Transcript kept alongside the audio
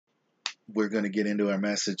We're going to get into our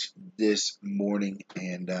message this morning,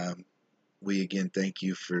 and we again thank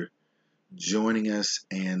you for joining us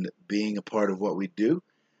and being a part of what we do.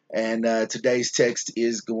 And today's text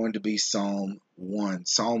is going to be Psalm 1.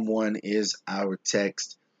 Psalm 1 is our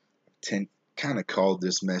text. Kind of called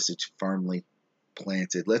this message Firmly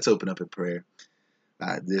Planted. Let's open up in prayer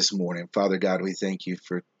this morning. Father God, we thank you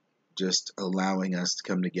for just allowing us to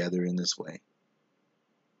come together in this way.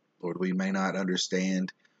 Lord, we may not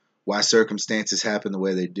understand why circumstances happen the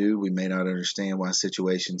way they do. We may not understand why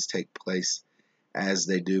situations take place as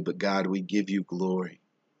they do, but God, we give you glory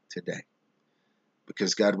today.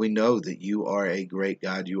 Because God, we know that you are a great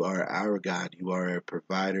God. You are our God. You are our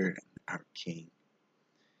provider and our King.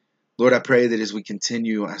 Lord, I pray that as we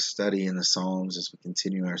continue our study in the Psalms, as we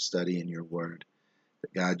continue our study in your word,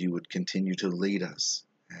 that God, you would continue to lead us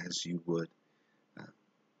as you would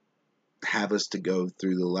have us to go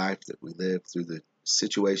through the life that we live, through the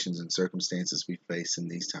situations and circumstances we face in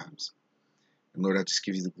these times. And Lord, I just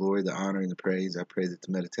give you the glory, the honor, and the praise. I pray that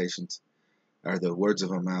the meditations or the words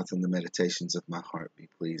of our mouth and the meditations of my heart be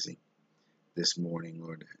pleasing this morning,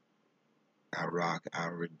 Lord, our rock,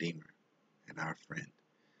 our redeemer, and our friend.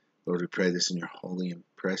 Lord, we pray this in your holy and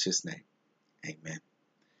precious name. Amen.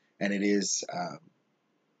 And it is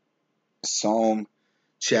Psalm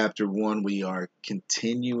chapter 1. We are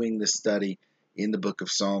continuing the study in the book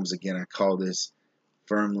of Psalms. Again, I call this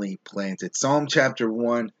Firmly Planted. Psalm chapter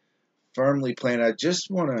 1, Firmly Planted. I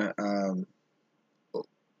just want to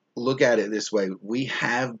look at it this way. We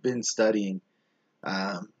have been studying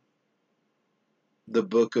the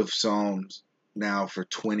book of Psalms now for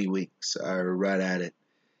 20 weeks, or right at it.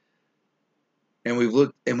 And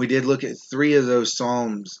we did look at 3 of those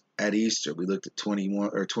Psalms at Easter. We looked at 21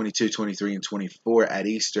 or 22, 23, and 24 at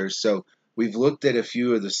Easter. So we've looked at a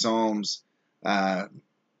few of the Psalms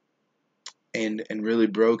and really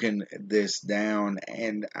broken this down.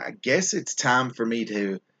 And I guess it's time for me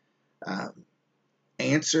to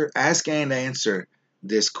ask and answer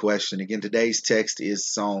this question. Again, today's text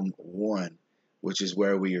is Psalm 1, which is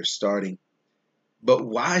where we are starting. But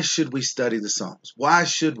why should we study the Psalms? Why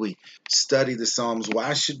should we study the Psalms?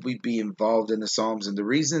 Why should we be involved in the Psalms? And the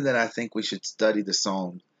reason that I think we should study the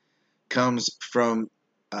Psalms comes from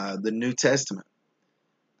the New Testament.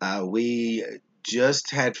 We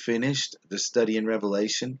just had finished the study in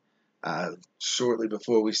Revelation shortly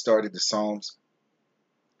before we started the Psalms.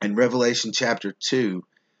 In Revelation chapter 2,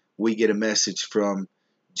 we get a message from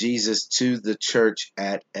Jesus to the church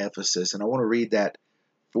at Ephesus. And I want to read that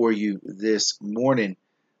for you this morning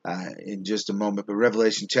in just a moment. But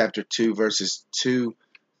Revelation chapter 2, verses 2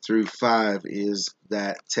 through 5 is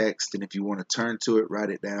that text. And if you want to turn to it, write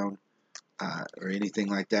it down, or anything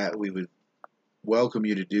like that, we would welcome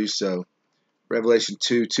you to do so. Revelation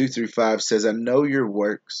 2, 2 through 5 says, I know your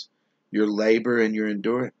works, your labor, and your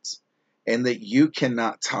endurance, and that you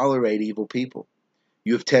cannot tolerate evil people.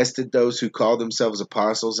 You have tested those who call themselves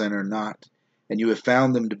apostles and are not, and you have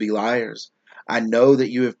found them to be liars. I know that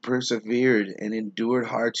you have persevered and endured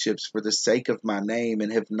hardships for the sake of my name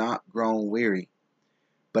and have not grown weary.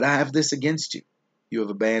 But I have this against you. You have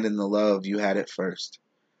abandoned the love you had at first.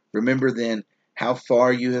 Remember then how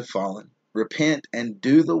far you have fallen. Repent and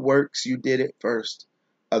do the works you did at first.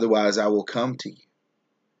 Otherwise I will come to you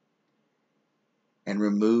and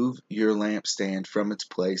remove your lampstand from its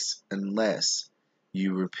place unless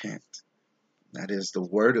you repent. That is the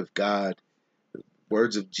word of God, the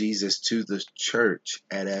words of Jesus to the church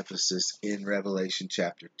at Ephesus in Revelation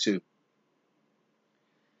chapter 2.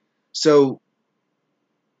 So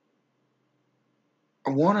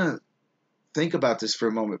I want to think about this for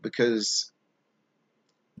a moment because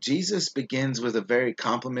Jesus begins with a very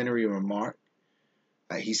complimentary remark.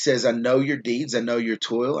 He says, I know your deeds, I know your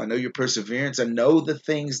toil, I know your perseverance, I know the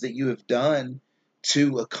things that you have done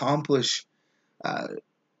to accomplish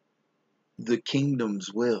the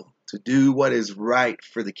kingdom's will, to do what is right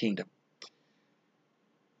for the kingdom.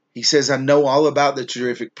 He says, I know all about the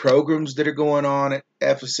terrific programs that are going on at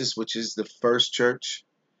Ephesus, which is the first church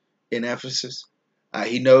in Ephesus.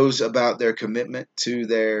 He knows about their commitment to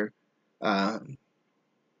their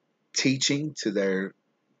teaching, to their,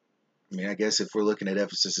 I guess if we're looking at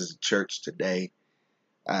Ephesus as a church today,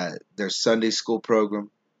 their Sunday school program,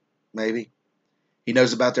 maybe. He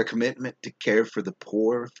knows about their commitment to care for the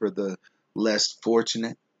poor, for the less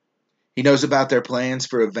fortunate. He knows about their plans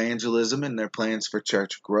for evangelism and their plans for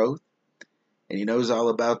church growth. And he knows all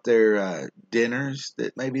about their dinners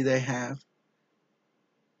that maybe they have.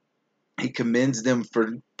 He commends them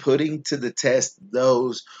for putting to the test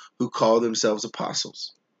those who call themselves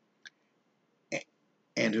apostles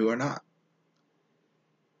and who are not.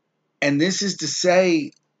 And this is to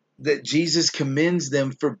say that Jesus commends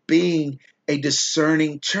them for being a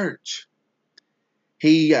discerning church.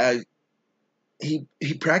 He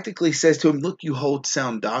practically says to him, look, you hold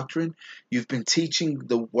sound doctrine. You've been teaching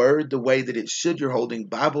the word the way that it should. You're holding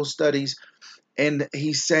Bible studies. And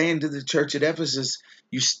he's saying to the church at Ephesus,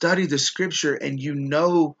 you study the scripture and you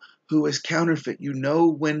know who is counterfeit. You know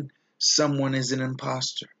when someone is an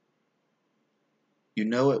imposter. You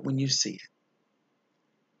know it when you see it.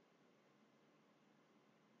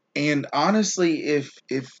 And honestly, if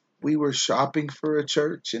we were shopping for a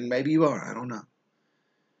church, and maybe you are, I don't know.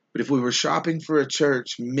 But if we were shopping for a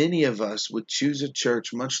church, many of us would choose a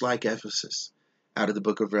church much like Ephesus out of the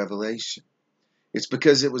book of Revelation. It's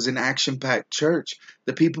because it was an action-packed church.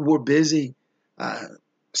 The people were busy,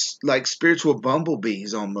 like spiritual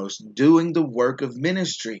bumblebees almost, doing the work of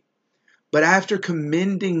ministry. But after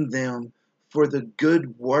commending them for the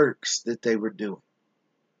good works that they were doing,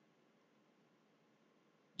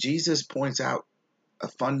 Jesus points out a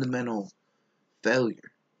fundamental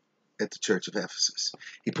failure at the church of Ephesus.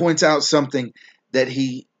 He points out something that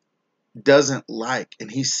he doesn't like. And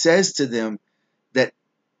he says to them that,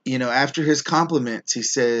 after his compliments, he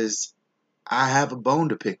says, I have a bone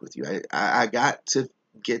to pick with you. I got to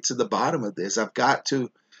get to the bottom of this. I've got to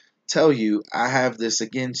tell you, I have this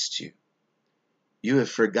against you. You have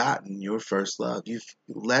forgotten your first love. You've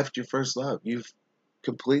left your first love. You've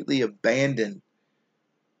completely abandoned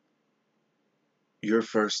your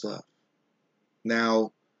first love.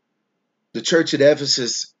 Now, the church at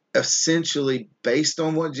Ephesus, essentially, based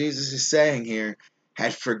on what Jesus is saying here,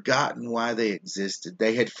 had forgotten why they existed.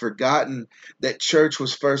 They had forgotten that church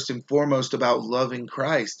was first and foremost about loving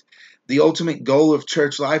Christ. The ultimate goal of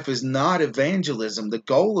church life is not evangelism. The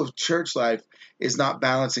goal of church life is not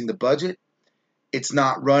balancing the budget. It's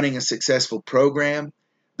not running a successful program.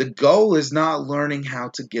 The goal is not learning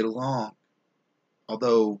how to get along.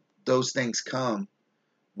 Although those things come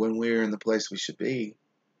when we're in the place we should be.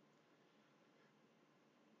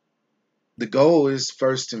 The goal is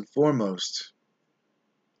first and foremost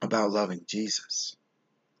about loving Jesus.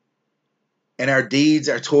 And our deeds,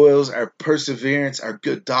 our toils, our perseverance, our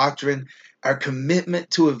good doctrine, our commitment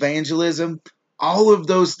to evangelism, all of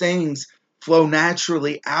those things flow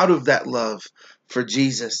naturally out of that love for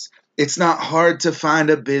Jesus. It's not hard to find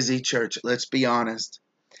a busy church, let's be honest.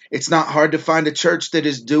 It's not hard to find a church that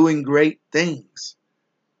is doing great things.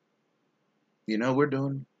 We're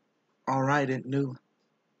doing all right at Newland.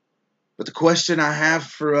 But the question I have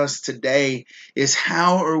for us today is,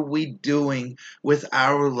 how are we doing with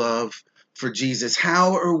our love for Jesus?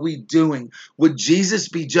 How are we doing? Would Jesus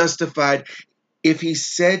be justified if he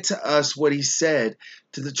said to us what he said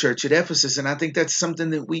to the church at Ephesus? And I think that's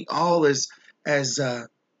something that we all as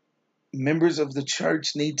members of the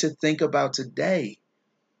church need to think about today.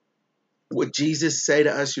 Would Jesus say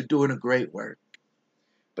to us, you're doing a great work,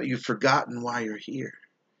 but you've forgotten why you're here.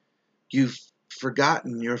 You've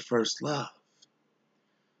forgotten your first love.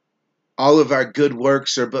 All of our good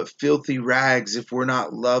works are but filthy rags if we're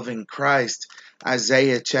not loving Christ.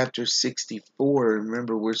 Isaiah chapter 64.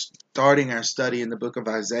 Remember, we're starting our study in the book of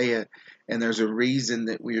Isaiah, and there's a reason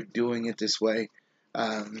that we're doing it this way,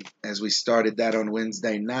 as we started that on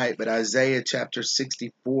Wednesday night. But Isaiah chapter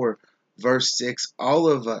 64, verse 6, all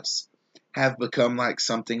of us have become like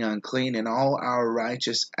something unclean, and all our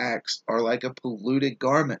righteous acts are like a polluted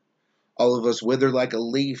garment. All of us wither like a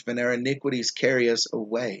leaf, and our iniquities carry us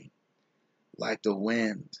away like the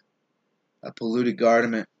wind. A polluted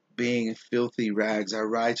garment being filthy rags. Our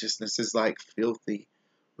righteousness is like filthy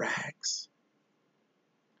rags.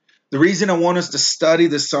 The reason I want us to study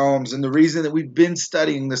the Psalms, and the reason that we've been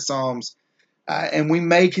studying the Psalms, and we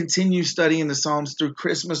may continue studying the Psalms through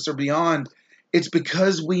Christmas or beyond, it's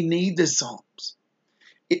because we need the Psalms.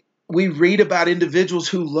 We read about individuals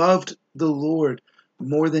who loved the Lord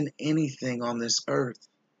more than anything on this earth.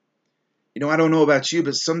 I don't know about you,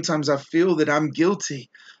 but sometimes I feel that I'm guilty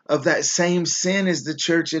of that same sin as the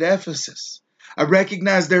church at Ephesus. I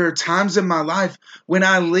recognize there are times in my life when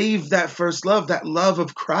I leave that first love, that love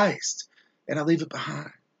of Christ, and I leave it behind.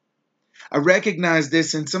 I recognize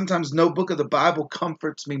this, and sometimes no book of the Bible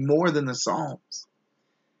comforts me more than the Psalms.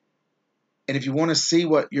 And if you want to see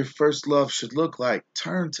what your first love should look like,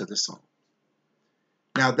 turn to the Psalms.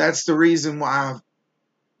 Now, that's the reason why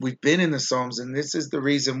we've been in the Psalms, and this is the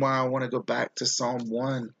reason why I want to go back to Psalm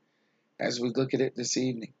 1 as we look at it this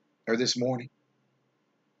evening, or this morning.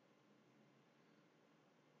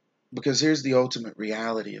 Because here's the ultimate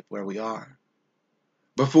reality of where we are.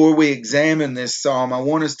 Before we examine this psalm, I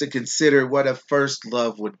want us to consider what a first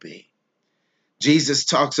love would be. Jesus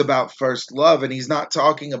talks about first love, and he's not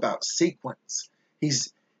talking about sequence.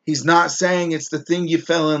 He's He's not saying it's the thing you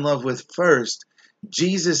fell in love with first.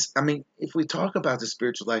 Jesus, I mean, if we talk about the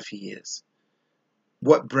spiritual life, he is.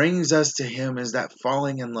 What brings us to him is that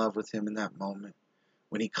falling in love with him in that moment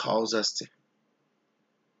when he calls us to him.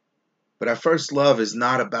 But our first love is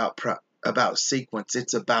not about sequence.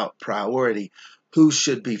 It's about priority. Who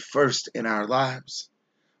should be first in our lives?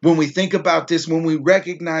 When we think about this, when we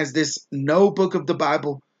recognize this, no book of the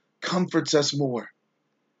Bible comforts us more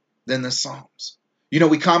than the Psalms. You know,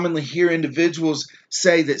 we commonly hear individuals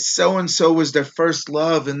say that so-and-so was their first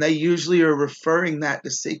love, and they usually are referring that to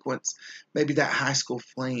sequence. Maybe that high school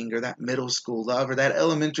fling, or that middle school love, or that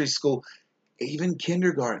elementary school, even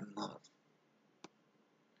kindergarten love.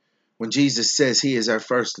 When Jesus says he is our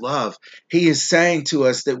first love, he is saying to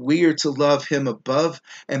us that we are to love him above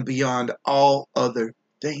and beyond all other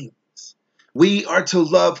things. We are to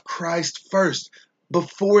love Christ first,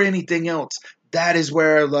 before anything else. That is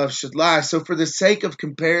where our love should lie. So for the sake of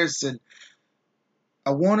comparison,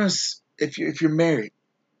 I want us, if you're married,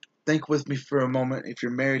 think with me for a moment. If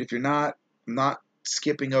you're married, if you're not, I'm not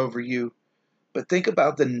skipping over you, but think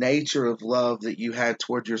about the nature of love that you had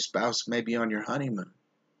toward your spouse maybe on your honeymoon.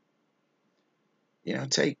 You know,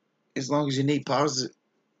 take as long as you need, pause it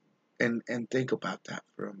and think about that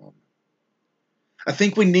for a moment. I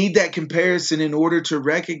think we need that comparison in order to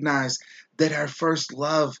recognize that our first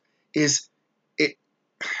love is it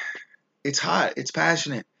it's hot, it's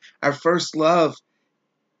passionate. Our first love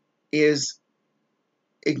is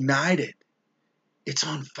ignited. It's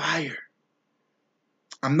on fire.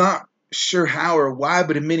 I'm not sure how or why,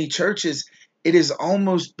 but in many churches it has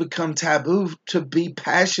almost become taboo to be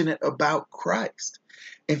passionate about Christ.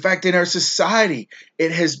 In fact, in our society,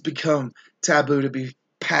 it has become taboo to be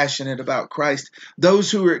passionate about Christ.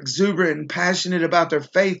 Those who are exuberant and passionate about their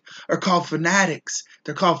faith are called fanatics.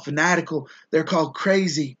 They're called fanatical. They're called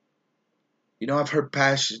crazy. You know, I've heard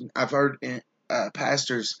pastors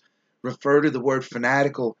refer to the word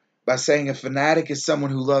fanatical by saying a fanatic is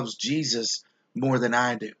someone who loves Jesus more than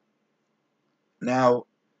I do. Now,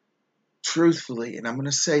 truthfully, and I'm going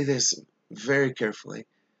to say this very carefully,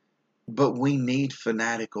 but we need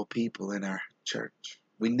fanatical people in our church.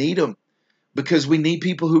 We need them because we need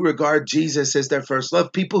people who regard Jesus as their first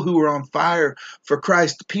love, people who are on fire for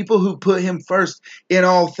Christ, people who put him first in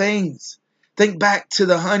all things. Think back to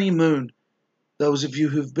the honeymoon, those of you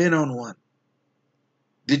who've been on one.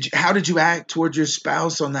 How did you act toward your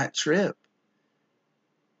spouse on that trip?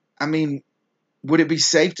 I mean, would it be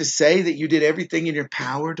safe to say that you did everything in your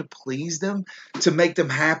power to please them, to make them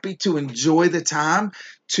happy, to enjoy the time,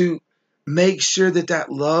 to make sure that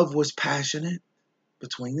that love was passionate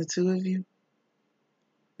between the two of you?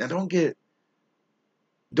 Now, don't get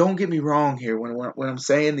me wrong here when I'm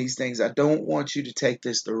saying these things. I don't want you to take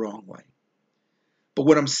this the wrong way. But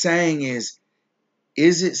what I'm saying is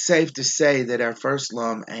it safe to say that our first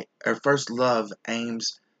love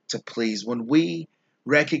aims to please? When we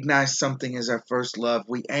recognize something as our first love,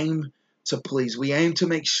 we aim to please. We aim to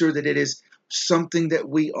make sure that it is something that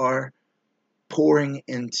we are pouring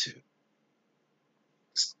into.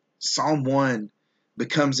 Psalm 1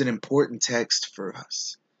 becomes an important text for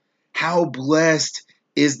us. How blessed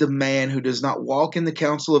is the man who does not walk in the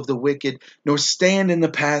counsel of the wicked, nor stand in the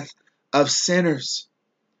path of sinners,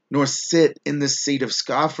 nor sit in the seat of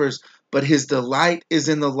scoffers, but his delight is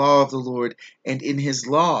in the law of the Lord, and in his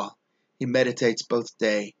law he meditates both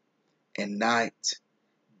day and night.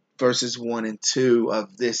 Verses 1 and 2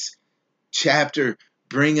 of this chapter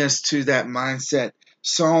bring us to that mindset.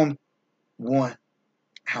 Psalm 1.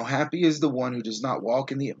 How happy is the one who does not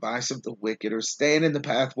walk in the advice of the wicked, or stand in the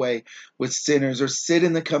pathway with sinners, or sit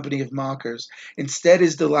in the company of mockers. Instead,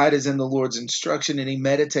 his delight is in the Lord's instruction, and he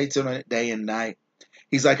meditates on it day and night.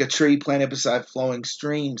 He's like a tree planted beside flowing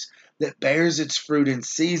streams that bears its fruit in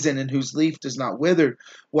season and whose leaf does not wither.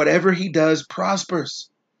 Whatever he does prospers.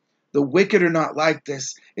 The wicked are not like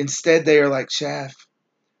this. Instead, they are like chaff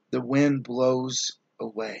the wind blows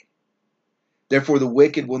away. Therefore, the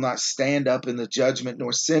wicked will not stand up in the judgment,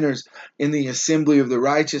 nor sinners in the assembly of the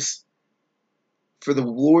righteous. For the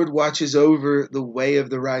Lord watches over the way of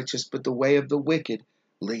the righteous, but the way of the wicked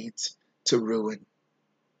leads to ruin.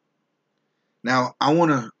 Now, I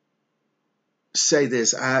want to say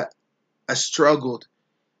this. I struggled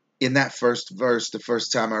in that first verse the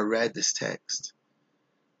first time I read this text.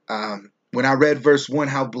 When I read verse 1,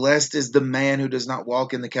 how blessed is the man who does not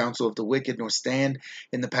walk in the counsel of the wicked, nor stand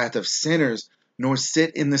in the path of sinners, nor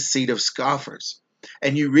sit in the seat of scoffers.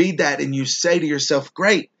 And you read that and you say to yourself,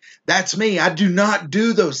 great, that's me. I do not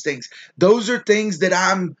do those things. Those are things that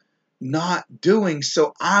I'm not doing,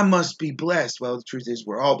 so I must be blessed. Well, the truth is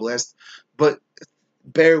we're all blessed, but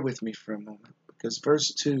bear with me for a moment. because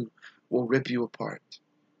verse 2 will rip you apart.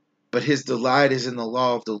 But his delight is in the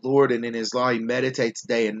law of the Lord, and in his law he meditates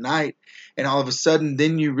day and night. And all of a sudden,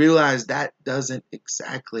 then you realize that doesn't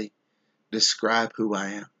exactly describe who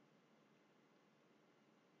I am.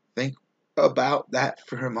 Think about that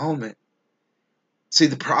for a moment. See,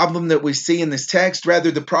 the problem that we see in this text,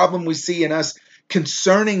 rather the problem we see in us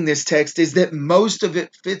concerning this text, is that most of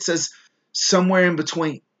it fits us somewhere in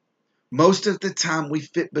between. Most of the time we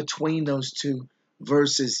fit between those two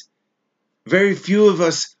verses. Very few of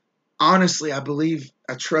us, honestly, I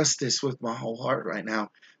trust this with my whole heart right now.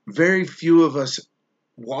 Very few of us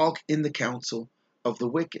walk in the counsel of the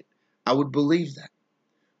wicked. I would believe that.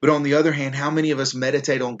 But on the other hand, how many of us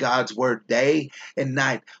meditate on God's word day and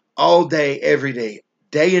night, all day, every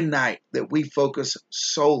day and night, that we focus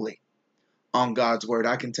solely on God's word?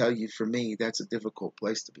 I can tell you, for me, that's a difficult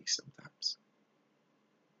place to be sometimes.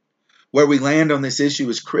 Where we land on this issue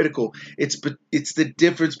is critical. It's the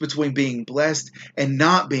difference between being blessed and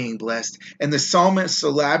not being blessed. And the psalmist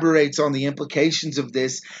elaborates on the implications of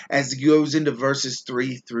this as he goes into verses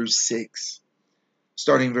 3 through 6.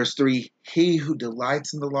 Starting in verse 3, he who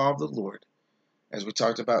delights in the law of the Lord, as we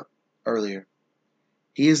talked about earlier,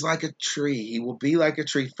 he is like a tree. He will be like a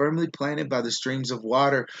tree firmly planted by the streams of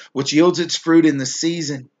water, which yields its fruit in the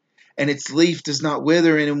season, and its leaf does not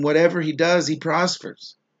wither, and in whatever he does, he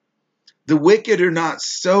prospers. The wicked are not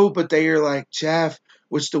so, but they are like chaff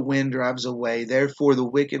which the wind drives away. Therefore the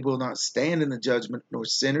wicked will not stand in the judgment, nor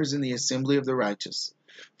sinners in the assembly of the righteous.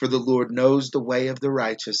 For the Lord knows the way of the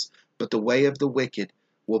righteous, but the way of the wicked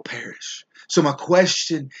will perish. So my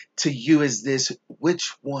question to you is this: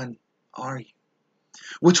 which one are you?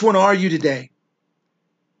 Which one are you today?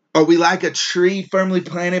 Are we like a tree firmly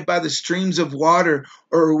planted by the streams of water,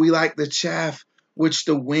 or are we like the chaff which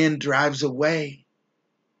the wind drives away?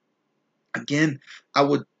 Again, I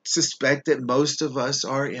would suspect that most of us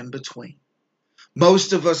are in between.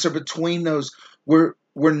 Most of us are between those. We're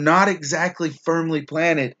not exactly firmly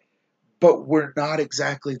planted, but we're not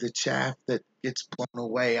exactly the chaff that gets blown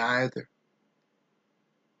away either.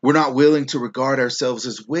 We're not willing to regard ourselves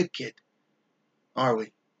as wicked, are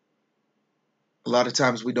we? A lot of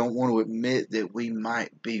times we don't want to admit that we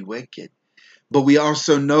might be wicked, but we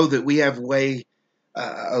also know that we have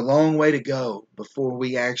a long way to go before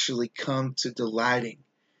we actually come to delighting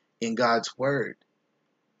in God's word.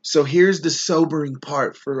 So here's the sobering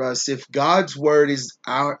part for us. If God's word is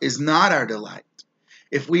not our delight,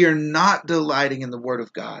 if we are not delighting in the word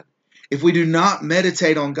of God, if we do not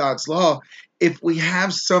meditate on God's law, if we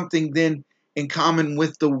have something then in common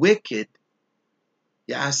with the wicked,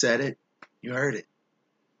 yeah, I said it, you heard it.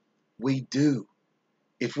 We do.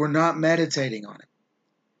 If we're not meditating on it,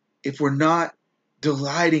 if we're not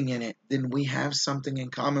delighting in it, then we have something in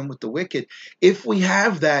common with the wicked. If we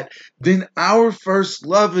have that, then our first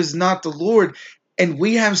love is not the Lord, and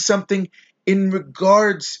we have something in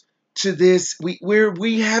regards to this.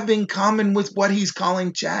 We have in common with what he's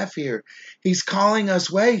calling chaff here. He's calling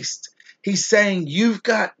us waste. He's saying you've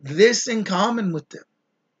got this in common with them.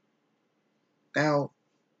 Now,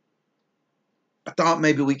 I thought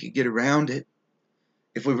maybe we could get around it.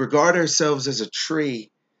 If we regard ourselves as a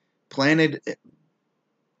tree planted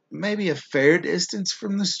maybe a fair distance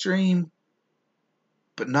from the stream,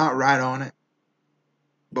 but not right on it.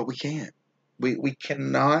 But we can't. We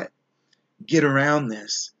cannot get around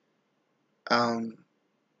this.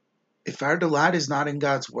 If our delight is not in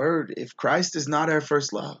God's word, if Christ is not our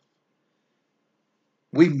first love,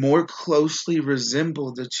 we more closely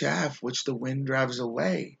resemble the chaff which the wind drives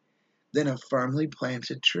away than a firmly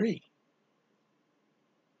planted tree.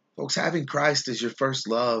 Folks, having Christ as your first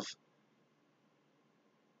love,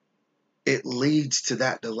 it leads to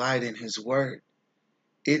that delight in his word.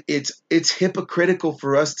 It's hypocritical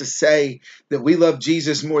for us to say that we love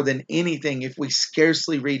Jesus more than anything if we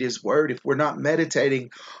scarcely read his word, if we're not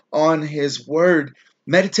meditating on his word.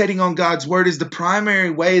 Meditating on God's word is the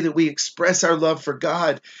primary way that we express our love for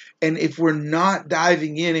God. And if we're not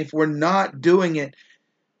diving in, if we're not doing it,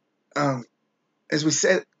 as we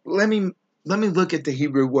said, let me look at the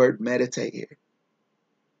Hebrew word meditate here.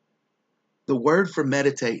 The word for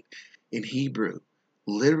meditate in Hebrew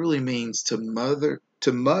literally means to mutter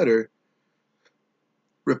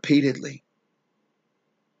repeatedly.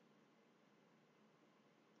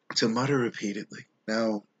 To mutter repeatedly.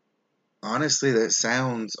 Now, honestly, that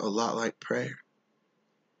sounds a lot like prayer.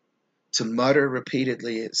 To mutter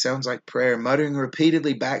repeatedly, it sounds like prayer. Muttering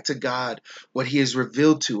repeatedly back to God what he has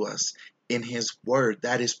revealed to us in his word.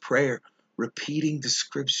 That is prayer. Repeating the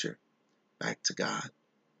scripture back to God.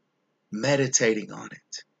 Meditating on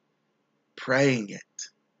it. Praying it.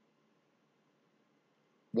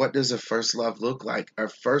 What does a first love look like? Our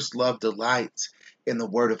first love delights in the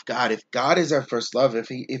Word of God. If God is our first love,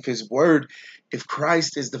 if His Word, if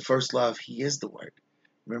Christ is the first love, He is the Word.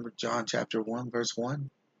 Remember John chapter 1, verse 1?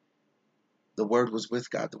 The Word was with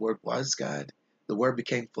God. The Word was God. The Word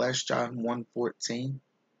became flesh, John 1:14.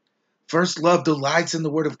 First love delights in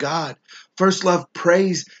the Word of God. First love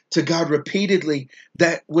prays to God repeatedly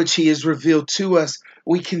that which He has revealed to us.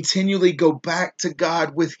 We continually go back to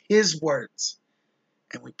God with His words,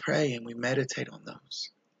 and we pray and we meditate on those.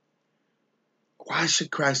 Why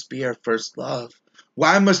should Christ be our first love?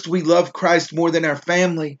 Why must we love Christ more than our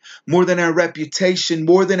family, more than our reputation,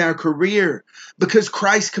 more than our career? Because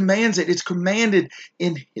Christ commands it. It's commanded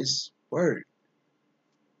in His Word.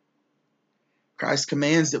 Christ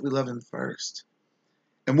commands that we love Him first.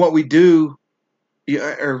 And what we do,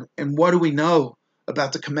 and what do we know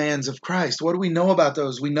about the commands of Christ? What do we know about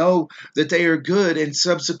those? We know that they are good, and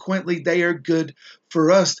subsequently they are good for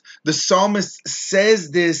us. The psalmist says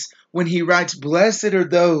this when he writes, "Blessed are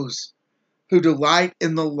those who delight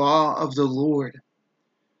in the law of the Lord."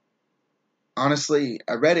 Honestly,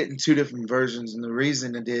 I read it in two different versions, and the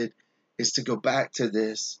reason I did is to go back to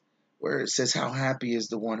this, where it says, "How happy is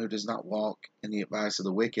the one who does not walk in the advice of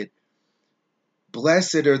the wicked."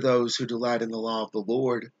 Blessed are those who delight in the law of the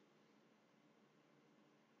Lord.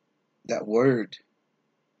 That word,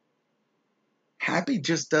 happy,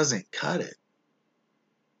 just doesn't cut it.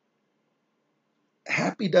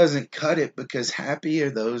 Happy doesn't cut it, because happy are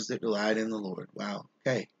those that delight in the Lord. Wow.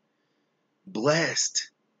 Okay. Blessed.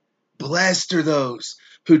 Blessed are those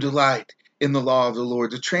who delight in the law of the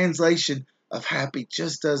Lord. The translation of happy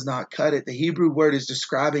just does not cut it. The Hebrew word is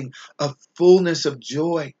describing a fullness of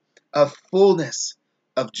joy. A fullness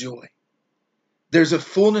of joy. There's a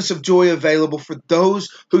fullness of joy available for those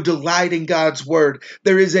who delight in God's word.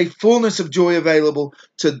 There is a fullness of joy available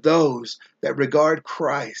to those that regard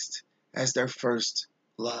Christ as their first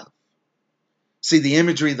love. See, the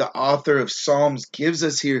imagery the author of Psalms gives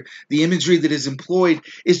us here, the imagery that is employed,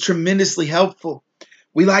 is tremendously helpful.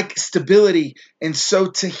 We like stability, and so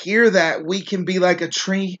to hear that we can be like a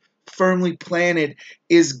tree firmly planted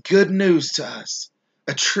is good news to us.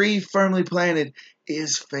 A tree firmly planted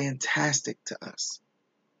is fantastic to us,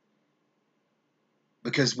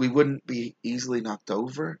 because we wouldn't be easily knocked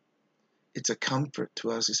over. It's a comfort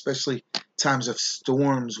to us, especially times of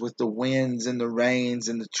storms with the winds and the rains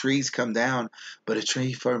and the trees come down. But a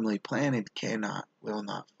tree firmly planted will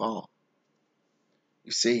not fall.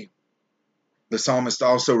 You see, the psalmist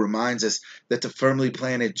also reminds us that the firmly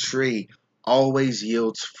planted tree always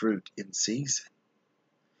yields fruit in season.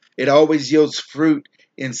 It always yields fruit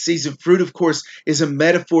in season. Fruit, of course, is a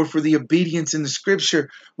metaphor for the obedience in the scripture.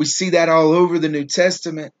 We see that all over the New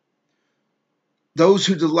Testament. Those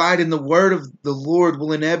who delight in the word of the Lord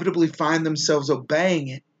will inevitably find themselves obeying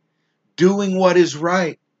it, doing what is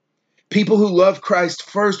right. People who love Christ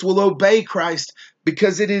first will obey Christ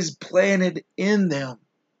because it is planted in them.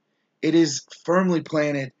 It is firmly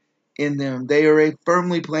planted in them. They are a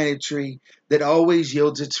firmly planted tree that always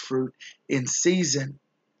yields its fruit in season.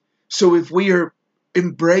 So if we are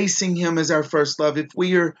embracing Him as our first love, if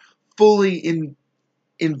we are fully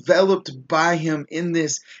enveloped by Him in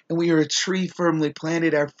this, and we are a tree firmly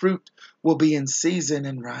planted, our fruit will be in season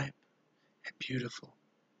and ripe and beautiful.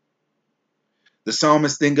 The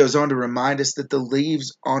psalmist then goes on to remind us that the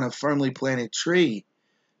leaves on a firmly planted tree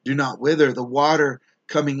do not wither. The water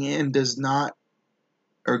coming in does not,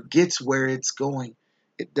 or gets where it's going.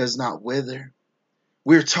 It does not wither.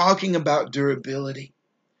 We're talking about durability.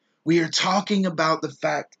 We are talking about the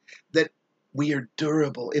fact that we are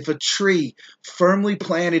durable. If a tree firmly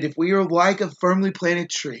planted, if we are like a firmly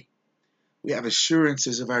planted tree, we have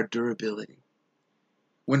assurances of our durability.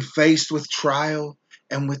 When faced with trial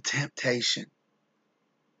and with temptation,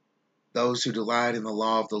 those who delight in the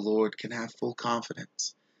law of the Lord can have full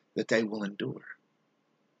confidence that they will endure.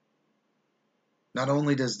 Not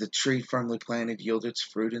only does the tree firmly planted yield its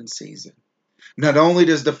fruit in season, not only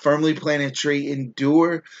does the firmly planted tree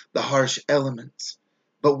endure the harsh elements,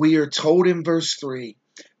 but we are told in verse 3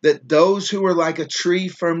 that those who are like a tree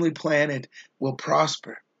firmly planted will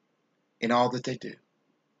prosper in all that they do.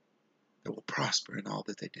 They will prosper in all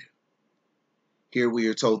that they do. Here we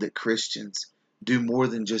are told that Christians do more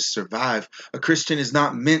than just survive. A Christian is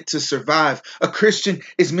not meant to survive. A Christian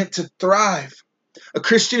is meant to thrive. A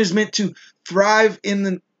Christian is meant to thrive in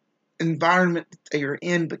the environment that they are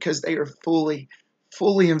in, because they are fully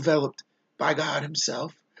enveloped by God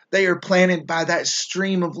Himself. They are planted by that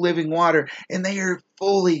stream of living water, and they are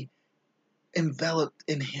fully enveloped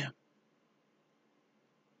in Him.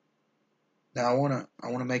 Now I want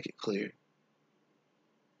to make it clear.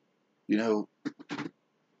 You know,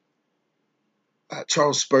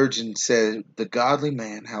 Charles Spurgeon said, "The godly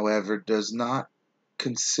man, however, does not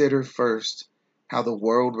consider first how the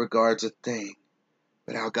world regards a thing,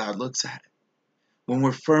 but how God looks at it." When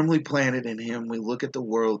we're firmly planted in Him, we look at the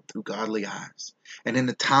world through godly eyes. And in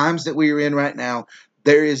the times that we are in right now,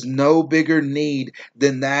 there is no bigger need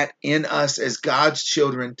than that in us as God's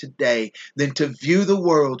children today, than to view the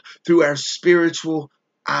world through our spiritual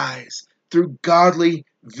eyes, through godly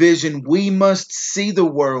vision. We must see the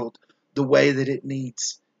world the way that it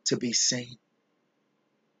needs to be seen.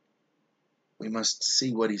 We must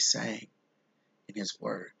see what He's saying in His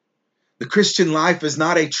Word. The Christian life is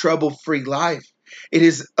not a trouble-free life. It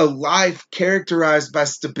is a life characterized by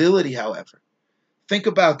stability, however. Think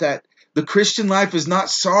about that. The Christian life is not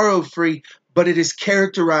sorrow-free, but it is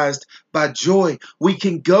characterized by joy. We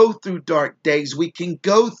can go through dark days. We can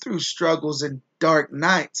go through struggles and dark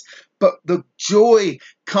nights, but the joy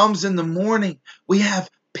comes in the morning. We have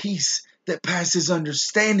peace that passes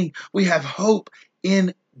understanding. We have hope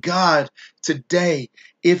in God today.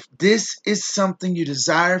 If this is something you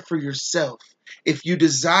desire for yourself, if you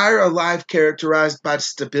desire a life characterized by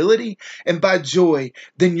stability and by joy,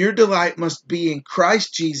 then your delight must be in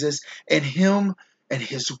Christ Jesus and Him and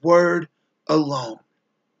His Word alone.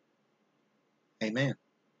 Amen.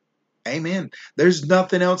 Amen. There's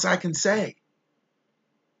nothing else I can say.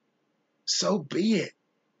 So be it.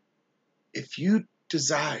 If you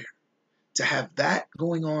desire to have that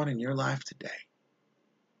going on in your life today,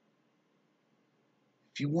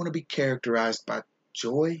 if you want to be characterized by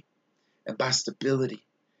joy and by stability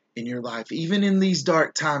in your life, even in these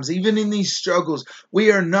dark times, even in these struggles,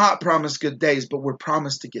 we are not promised good days, but we're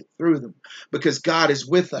promised to get through them because God is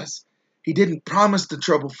with us. He didn't promise the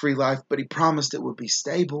trouble-free life, but He promised it would be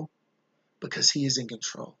stable because He is in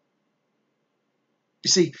control. You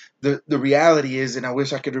see, the reality is, and I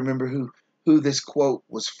wish I could remember who this quote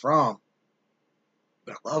was from,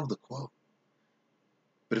 but I love the quote.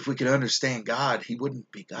 But if we could understand God, He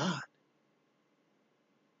wouldn't be God.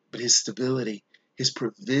 But His stability, His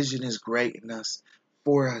provision is great in us,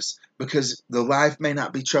 for us, because the life may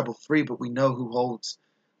not be trouble-free, but we know who holds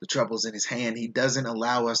the troubles in His hand. He doesn't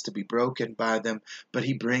allow us to be broken by them, but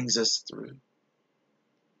He brings us through.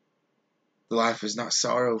 The life is not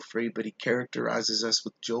sorrow-free, but He characterizes us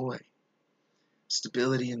with joy,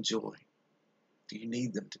 stability and joy. Do you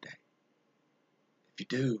need them today? If you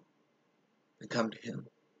do, then come to Him.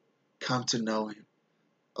 Come to know Him.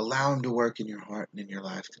 Allow Him to work in your heart and in your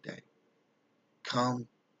life today. Come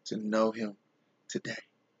to know Him today.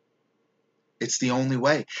 It's the only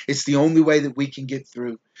way. It's the only way that we can get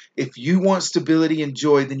through. If you want stability and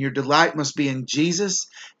joy, then your delight must be in Jesus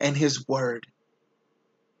and His Word.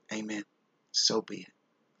 Amen. So be it.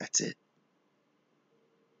 That's it.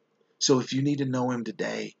 So if you need to know Him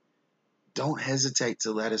today, don't hesitate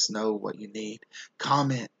to let us know what you need.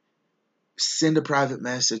 Comment. Send a private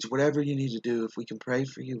message. Whatever you need to do. If we can pray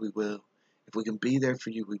for you, we will. If we can be there for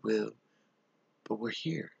you, we will. But we're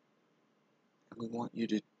here. And we want you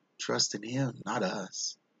to trust in Him, not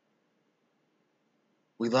us.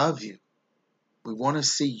 We love you. We want to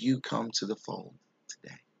see you come to the fold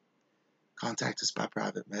today. Contact us by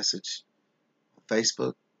private message on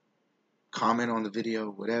Facebook. Comment on the video,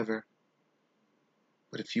 whatever.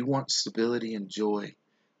 But if you want stability and joy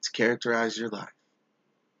to characterize your life,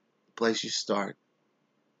 the place you start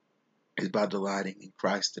is by delighting in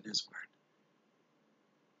Christ and His Word.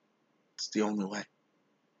 It's the only way.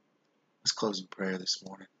 Let's close in prayer this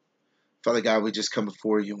morning. Father God, we just come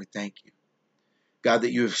before you and we thank you. God,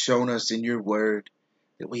 that you have shown us in your Word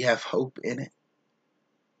that we have hope in it.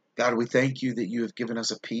 God, we thank you that you have given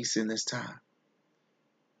us a peace in this time.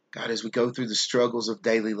 God, as we go through the struggles of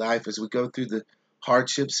daily life, as we go through the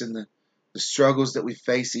hardships and the struggles that we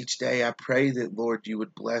face each day, I pray that, Lord, you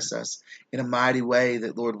would bless us in a mighty way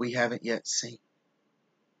that, Lord, we haven't yet seen.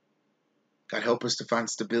 God, help us to find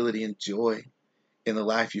stability and joy in the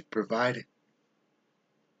life you've provided.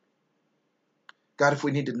 God, if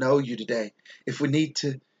we need to know you today, if we need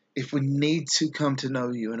to come to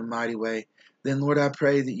know you in a mighty way, then, Lord, I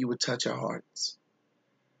pray that you would touch our hearts.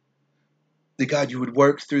 That, God, you would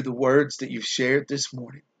work through the words that you've shared this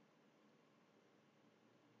morning.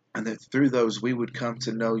 And that through those we would come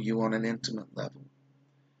to know you on an intimate level.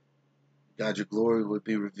 God, your glory would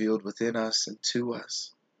be revealed within us and to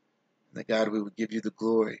us. And that, God, we would give you the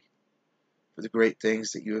glory for the great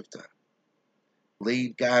things that you have done.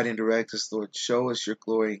 Lead, guide, and direct us, Lord. Show us your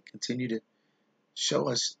glory and continue to show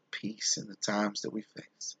us peace in the times that we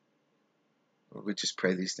face. Lord, we just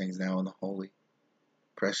pray these things now in the holy,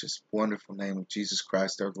 precious, wonderful name of Jesus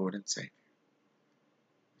Christ, our Lord and Savior.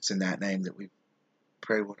 It's in that name that we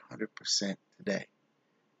pray 100% today.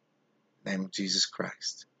 In the name of Jesus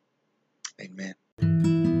Christ. Amen.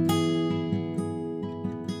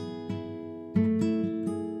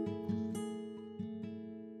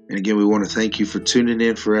 And again, we want to thank you for tuning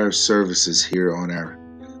in for our services here on our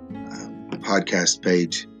podcast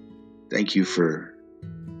page. Thank you for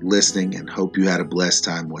listening and hope you had a blessed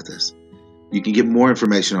time with us. You can get more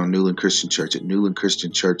information on Newland Christian Church at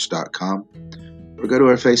newlandchristianchurch.com or go to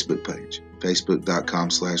our Facebook page,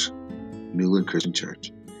 facebook.com/Newland Christian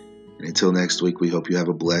Church. And until next week, we hope you have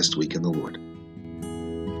a blessed week in the Lord.